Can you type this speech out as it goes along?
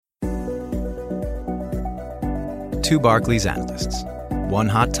Two Barclays analysts. One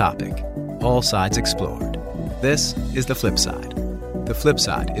hot topic. All sides explored. This is The Flip Side. The Flip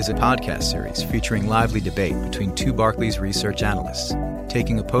Side is a podcast series featuring lively debate between two Barclays research analysts,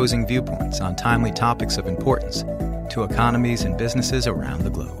 taking opposing viewpoints on timely topics of importance to economies and businesses around the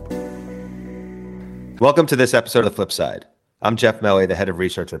globe. Welcome to this episode of The Flip Side. I'm Jeff Meli, the head of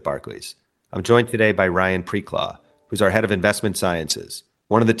research at Barclays. I'm joined today by Ryan Preclaw, who's our head of investment sciences,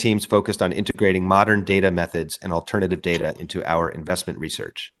 one of the teams focused on integrating modern data methods and alternative data into our investment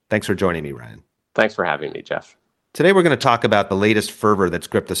research. Thanks for joining me, Ryan. Thanks for having me, Jeff. Today, we're going to talk about the latest fervor that's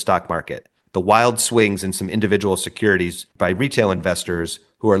gripped the stock market, the wild swings in some individual securities by retail investors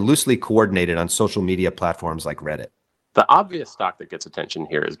who are loosely coordinated on social media platforms like Reddit. The obvious stock that gets attention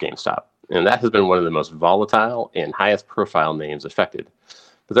here is GameStop, and that has been one of the most volatile and highest profile names affected.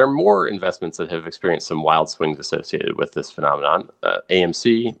 But there are more investments that have experienced some wild swings associated with this phenomenon.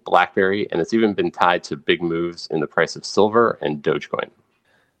 AMC, BlackBerry, and it's even been tied to big moves in the price of silver and Dogecoin.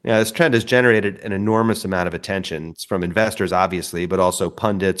 Yeah, this trend has generated an enormous amount of attention. It's from investors, obviously, but also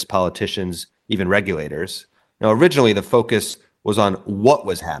pundits, politicians, even regulators. Now, originally, the focus was on what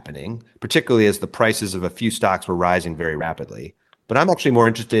was happening, particularly as the prices of a few stocks were rising very rapidly. But I'm actually more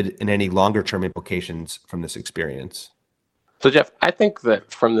interested in any longer-term implications from this experience. So, Jeff, I think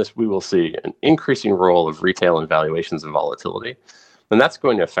that from this, we will see an increasing role of retail in valuations and volatility. And that's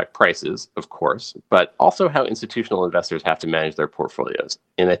going to affect prices, of course, but also how institutional investors have to manage their portfolios.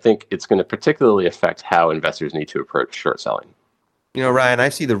 And I think it's going to particularly affect how investors need to approach short selling. You know, Ryan, I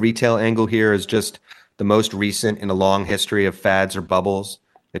see the retail angle here as just the most recent in a long history of fads or bubbles.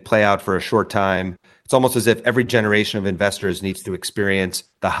 They play out for a short time. It's almost as if every generation of investors needs to experience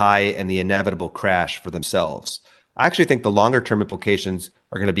the high and the inevitable crash for themselves. I actually think the longer term implications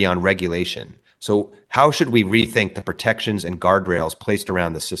are going to be on regulation. So how should we rethink the protections and guardrails placed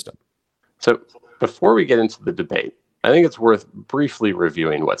around the system? So before we get into the debate, I think it's worth briefly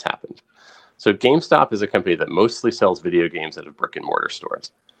reviewing what's happened. So GameStop is a company that mostly sells video games at brick and mortar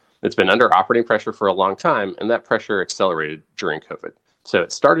stores. It's been under operating pressure for a long time, and that pressure accelerated during COVID. So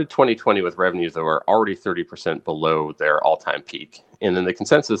it started 2020 with revenues that were already 30% below their all-time peak. And then the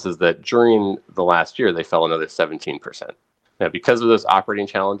consensus is that during the last year, they fell another 17%. Now, because of those operating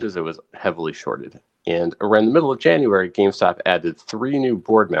challenges, it was heavily shorted. And around the middle of January, GameStop added 3 new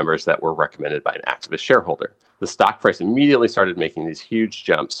board members that were recommended by an activist shareholder. The stock price immediately started making these huge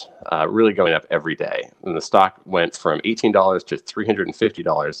jumps, really going up every day. And the stock went from $18 to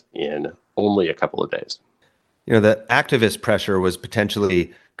 $350 in only a couple of days. You know, the activist pressure was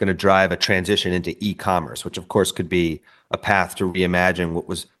potentially going to drive a transition into e-commerce, which of course could be a path to reimagine what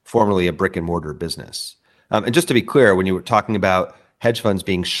was formerly a brick and mortar business. And just to be clear, when you were talking about hedge funds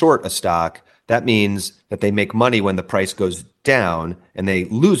being short a stock, that means that they make money when the price goes down and they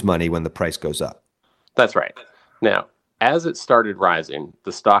lose money when the price goes up. That's right. Now, as it started rising,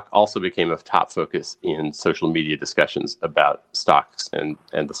 the stock also became a top focus in social media discussions about stocks and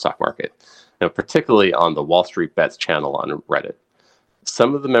the stock market. Now, particularly on the Wall Street Bets channel on Reddit.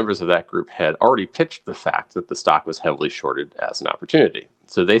 Some of the members of that group had already pitched the fact that the stock was heavily shorted as an opportunity.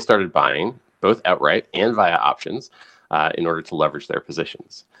 So they started buying, both outright and via options, in order to leverage their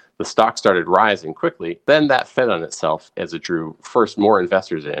positions. The stock started rising quickly. Then that fed on itself as it drew first more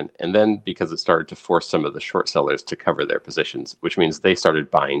investors in, and then because it started to force some of the short sellers to cover their positions, which means they started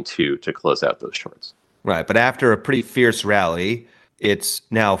buying too to close out those shorts. Right, but after a pretty fierce rally, it's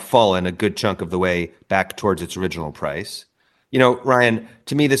now fallen a good chunk of the way back towards its original price. You know, Ryan,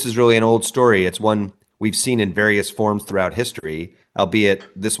 to me, this is really an old story. It's one we've seen in various forms throughout history, albeit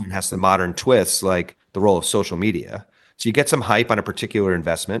this one has some modern twists like the role of social media. So you get some hype on a particular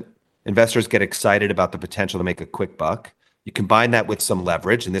investment. Investors get excited about the potential to make a quick buck. You combine that with some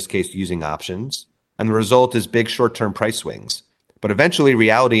leverage, in this case, using options. And the result is big short-term price swings. But eventually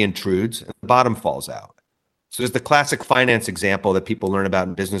reality intrudes and the bottom falls out. So there's the classic finance example that people learn about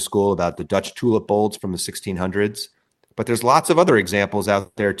in business school about the Dutch tulip bulbs from the 1600s. But there's lots of other examples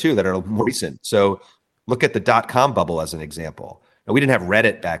out there too that are more recent. So look at the dot-com bubble as an example. Now, we didn't have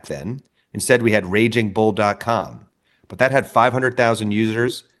Reddit back then. Instead, we had ragingbull.com. But that had 500,000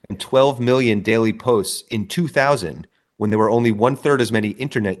 users and 12 million daily posts in 2000 when there were only 1/3 as many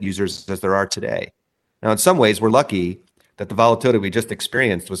internet users as there are today. Now, in some ways, we're lucky that the volatility we just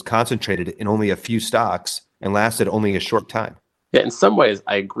experienced was concentrated in only a few stocks and lasted only a short time. Yeah, in some ways,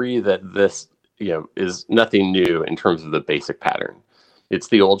 I agree that this is nothing new in terms of the basic pattern. It's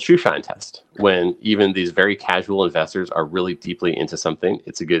the old shoe shine test. When even these very casual investors are really deeply into something,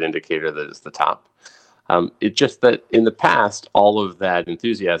 it's a good indicator that it's the top. It's just that in the past, all of that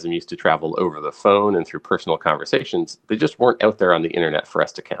enthusiasm used to travel over the phone and through personal conversations. They just weren't out there on the internet for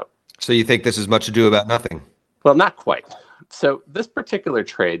us to count. So you think this is much ado about nothing? Well, not quite. So this particular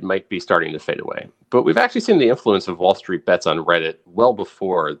trade might be starting to fade away, but we've actually seen the influence of Wall Street bets on Reddit well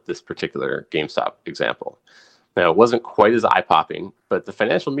before this particular GameStop example. Now, it wasn't quite as eye-popping, but the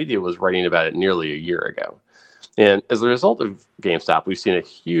financial media was writing about it nearly a year ago. And as a result of GameStop, we've seen a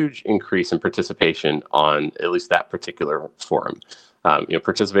huge increase in participation on at least that particular forum.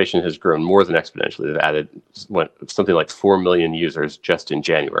 Participation has grown more than exponentially. They've added something like 4 million users just in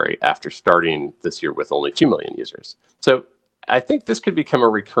January after starting this year with only 2 million users. So I think this could become a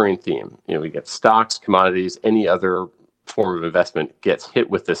recurring theme. We get stocks, commodities, any other form of investment gets hit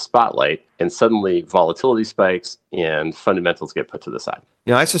with this spotlight, and suddenly volatility spikes and fundamentals get put to the side.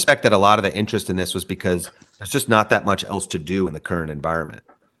 I suspect that a lot of the interest in this was because there's just not that much else to do in the current environment.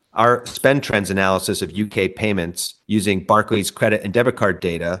 Our spend trends analysis of UK payments using Barclays credit and debit card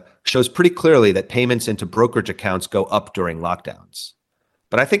data shows pretty clearly that payments into brokerage accounts go up during lockdowns.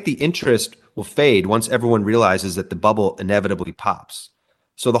 But I think the interest will fade once everyone realizes that the bubble inevitably pops.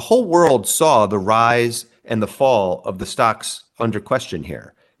 So the whole world saw the rise and the fall of the stocks under question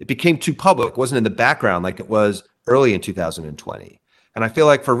here. It became too public, wasn't in the background like it was early in 2020. And I feel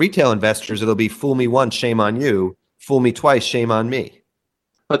like for retail investors, it'll be fool me once, shame on you, fool me twice, shame on me.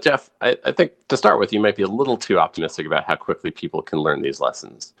 Well, Jeff, I think to start with, you might be a little too optimistic about how quickly people can learn these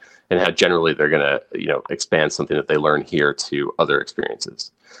lessons and how generally they're going to, expand something that they learn here to other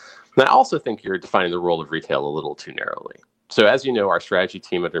experiences. And I also think you're defining the role of retail a little too narrowly. So as you know, our strategy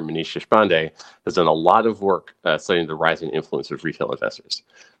team under Manish Deshpande has done a lot of work studying the rising influence of retail investors.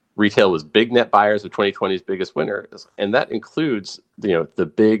 Retail was big net buyers of 2020's biggest winners, and that includes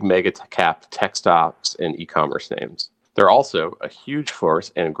the big mega cap tech stocks and e-commerce names. They're also a huge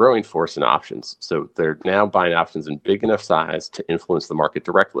force and growing force in options. So they're now buying options in big enough size to influence the market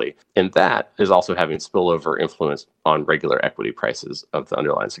directly. And that is also having spillover influence on regular equity prices of the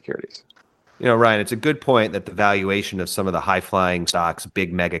underlying securities. Ryan, it's a good point that the valuation of some of the high-flying stocks,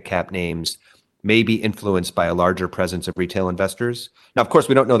 big mega cap names, may be influenced by a larger presence of retail investors. Now, of course,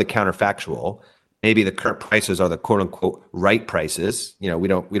 we don't know the counterfactual. Maybe the current prices are the quote unquote right prices. We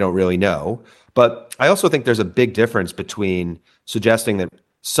don't really know. But I also think there's a big difference between suggesting that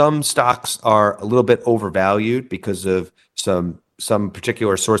some stocks are a little bit overvalued because of some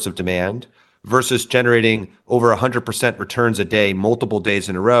particular source of demand versus generating over 100% returns a day, multiple days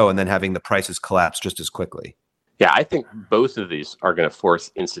in a row, and then having the prices collapse just as quickly. Yeah, I think both of these are going to force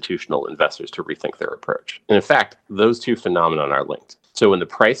institutional investors to rethink their approach. And in fact, those two phenomena are linked. So when the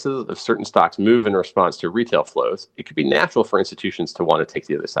prices of certain stocks move in response to retail flows, it could be natural for institutions to want to take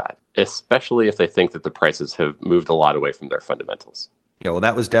the other side, especially if they think that the prices have moved a lot away from their fundamentals. Yeah, well,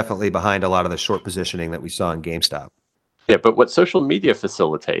 that was definitely behind a lot of the short positioning that we saw in GameStop. Yeah, but what social media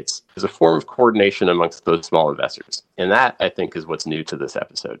facilitates is a form of coordination amongst those small investors. And that, I think, is what's new to this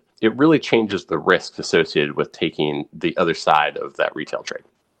episode. It really changes the risk associated with taking the other side of that retail trade.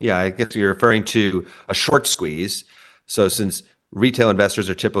 Yeah, I guess you're referring to a short squeeze. So since retail investors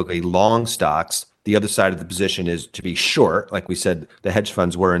are typically long stocks, the other side of the position is to be short, like we said the hedge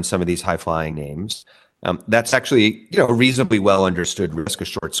funds were in some of these high-flying names. That's actually a reasonably well understood risk of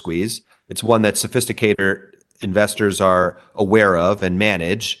short squeeze. It's one that sophisticated investors are aware of and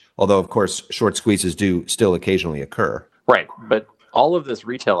manage, although, of course, short squeezes do still occasionally occur. Right. But all of this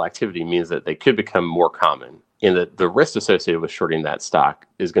retail activity means that they could become more common, and that the risk associated with shorting that stock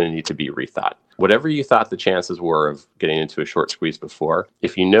is going to need to be rethought. Whatever you thought the chances were of getting into a short squeeze before,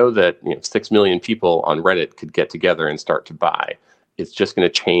 if you know that 6 million people on Reddit could get together and start to buy, it's just going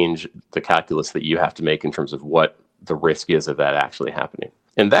to change the calculus that you have to make in terms of what the risk is of that actually happening.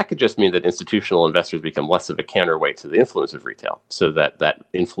 And that could just mean that institutional investors become less of a counterweight to the influence of retail, so that that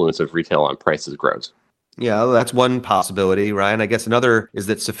influence of retail on prices grows. Yeah, well, that's one possibility, Ryan. I guess another is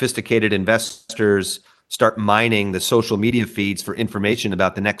that sophisticated investors start mining the social media feeds for information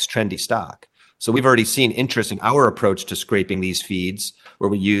about the next trendy stock. So we've already seen interest in our approach to scraping these feeds, where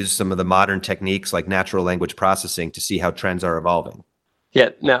we use some of the modern techniques like natural language processing to see how trends are evolving. Yeah,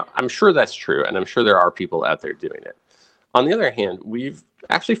 now I'm sure that's true, and I'm sure there are people out there doing it. On the other hand, we've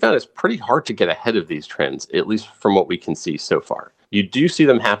actually found it's pretty hard to get ahead of these trends, at least from what we can see so far. You do see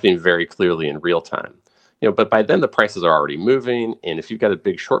them happening very clearly in real time. But by then the prices are already moving, and if you've got a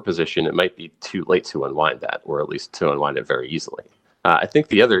big short position, it might be too late to unwind that, or at least to unwind it very easily. I think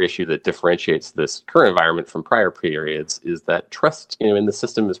the other issue that differentiates this current environment from prior periods is that trust in the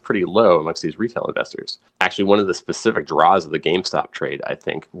system is pretty low amongst these retail investors. Actually, one of the specific draws of the GameStop trade, I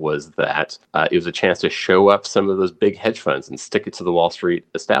think, was that it was a chance to show up some of those big hedge funds and stick it to the Wall Street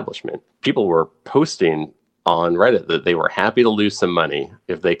establishment. People were posting on Reddit that they were happy to lose some money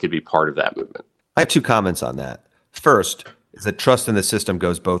if they could be part of that movement. I have two comments on that. First is that trust in the system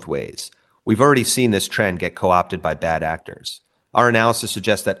goes both ways. we've already seen this trend get co-opted by bad actors. Our analysis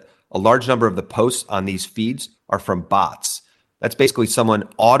suggests that a large number of the posts on these feeds are from bots. That's basically someone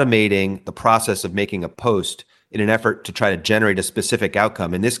automating the process of making a post in an effort to try to generate a specific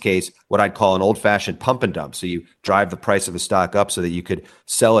outcome. In this case, what I'd call an old-fashioned pump and dump. So you drive the price of a stock up so that you could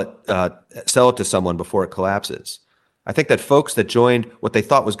sell it to someone before it collapses. I think that folks that joined what they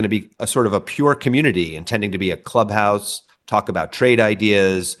thought was going to be a sort of a pure community, intending to be a clubhouse, talk about trade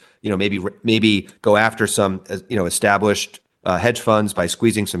ideas, maybe go after some established hedge funds by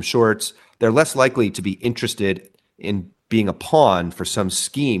squeezing some shorts, they're less likely to be interested in being a pawn for some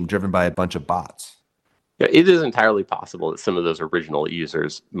scheme driven by a bunch of bots. Yeah, it is entirely possible that some of those original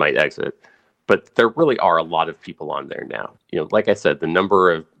users might exit, but there really are a lot of people on there now. Like I said, the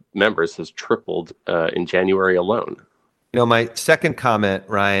number of members has tripled in January alone. My second comment,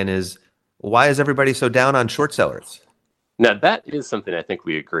 Ryan, is why is everybody so down on short sellers? Now, that is something I think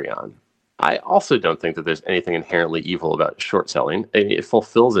we agree on. I also don't think that there's anything inherently evil about short selling. It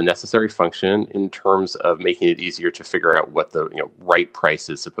fulfills a necessary function in terms of making it easier to figure out what the right price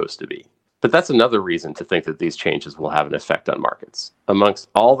is supposed to be. But that's another reason to think that these changes will have an effect on markets. Amongst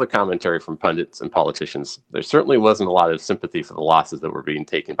all the commentary from pundits and politicians, there certainly wasn't a lot of sympathy for the losses that were being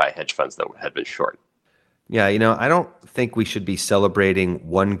taken by hedge funds that had been short. Yeah, I don't think we should be celebrating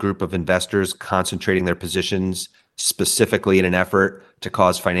one group of investors concentrating their positions specifically in an effort to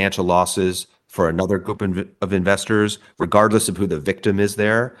cause financial losses for another group of investors, regardless of who the victim is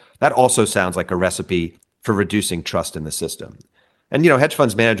there. That also sounds like a recipe for reducing trust in the system. And, hedge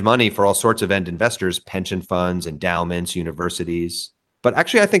funds manage money for all sorts of end investors, pension funds, endowments, universities. But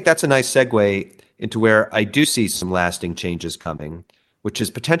actually, I think that's a nice segue into where I do see some lasting changes coming, which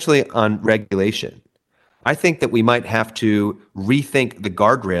is potentially on regulation. I think that we might have to rethink the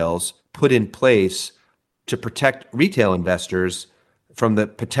guardrails put in place to protect retail investors from the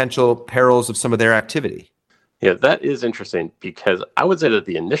potential perils of some of their activity. Yeah, that is interesting because I would say that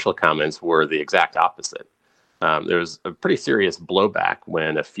the initial comments were the exact opposite. There was a pretty serious blowback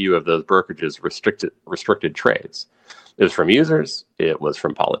when a few of those brokerages restricted trades. It was from users, it was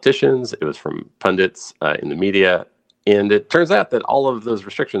from politicians, it was from pundits in the media. And it turns out that all of those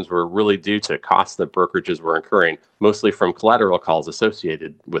restrictions were really due to costs that brokerages were incurring, mostly from collateral calls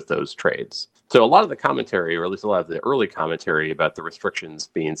associated with those trades. So a lot of the commentary, or at least a lot of the early commentary about the restrictions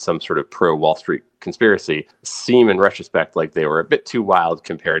being some sort of pro-Wall Street conspiracy, seem in retrospect like they were a bit too wild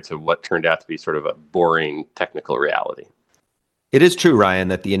compared to what turned out to be sort of a boring technical reality. It is true, Ryan,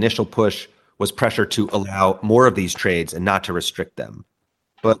 that the initial push was pressure to allow more of these trades and not to restrict them.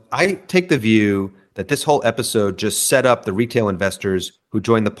 But I take the view that this whole episode just set up the retail investors who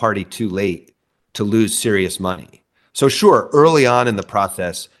joined the party too late to lose serious money. So sure, early on in the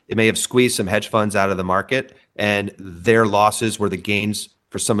process, it may have squeezed some hedge funds out of the market, and their losses were the gains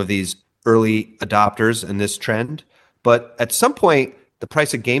for some of these early adopters in this trend. But at some point, the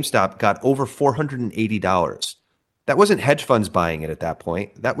price of GameStop got over $480. That wasn't hedge funds buying it at that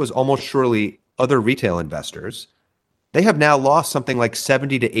point. That was almost surely other retail investors. They have now lost something like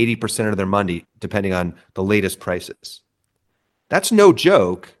 70 to 80% of their money, depending on the latest prices. That's no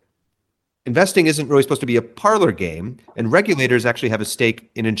joke. Investing isn't really supposed to be a parlor game, and regulators actually have a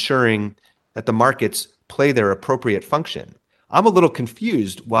stake in ensuring that the markets play their appropriate function. I'm a little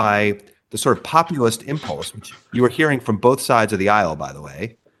confused why the sort of populist impulse, which you were hearing from both sides of the aisle, by the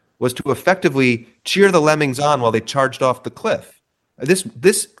way, was to effectively cheer the lemmings on while they charged off the cliff.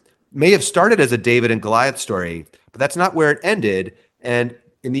 This may have started as a David and Goliath story, but that's not where it ended. And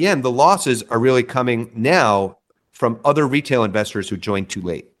in the end, the losses are really coming now from other retail investors who joined too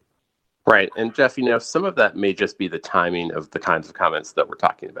late. Right. And Jeff, some of that may just be the timing of the kinds of comments that we're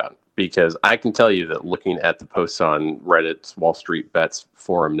talking about, because I can tell you that looking at the posts on Reddit's Wall Street Bets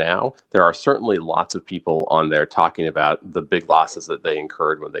forum now, there are certainly lots of people on there talking about the big losses that they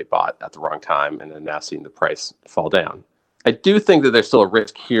incurred when they bought at the wrong time and then now seeing the price fall down. I do think that there's still a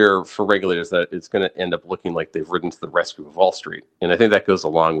risk here for regulators that it's going to end up looking like they've ridden to the rescue of Wall Street. And I think that goes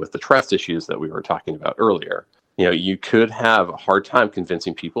along with the trust issues that we were talking about earlier. You could have a hard time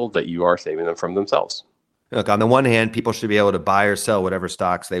convincing people that you are saving them from themselves. Look, on the one hand, people should be able to buy or sell whatever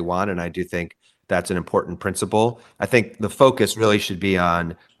stocks they want. And I do think that's an important principle. I think the focus really should be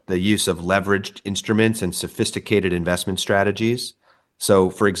on the use of leveraged instruments and sophisticated investment strategies.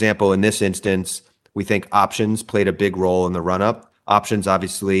 So, for example, in this instance, we think options played a big role in the run-up. Options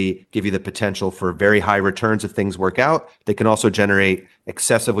obviously give you the potential for very high returns if things work out. They can also generate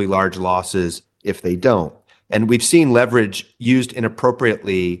excessively large losses if they don't. And we've seen leverage used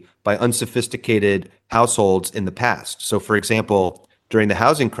inappropriately by unsophisticated households in the past. So, for example, during the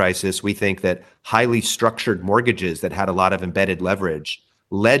housing crisis, we think that highly structured mortgages that had a lot of embedded leverage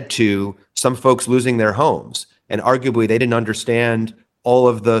led to some folks losing their homes. And arguably, they didn't understand all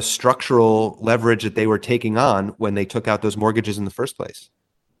of the structural leverage that they were taking on when they took out those mortgages in the first place.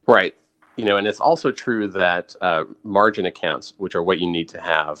 Right. And it's also true that margin accounts, which are what you need to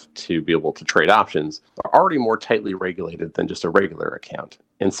have to be able to trade options, are already more tightly regulated than just a regular account.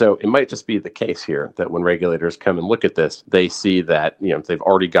 And so it might just be the case here that when regulators come and look at this, they see that, they've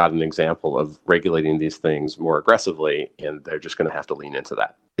already got an example of regulating these things more aggressively, and they're just going to have to lean into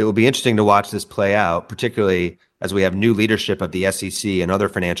that. It will be interesting to watch this play out, particularly as we have new leadership of the SEC and other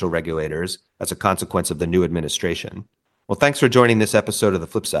financial regulators as a consequence of the new administration. Well, thanks for joining this episode of The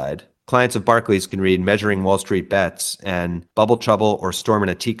Flip Side. Clients of Barclays can read Measuring Wall Street Bets and Bubble Trouble or Storm in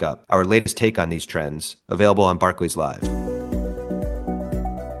a Teacup, our latest take on these trends, available on Barclays Live.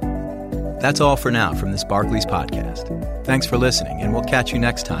 That's all for now from this Barclays podcast. Thanks for listening, and we'll catch you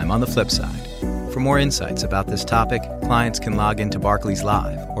next time on The Flip Side. For more insights about this topic, clients can log into Barclays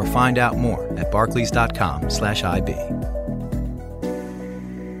Live or find out more at barclays.com/IB.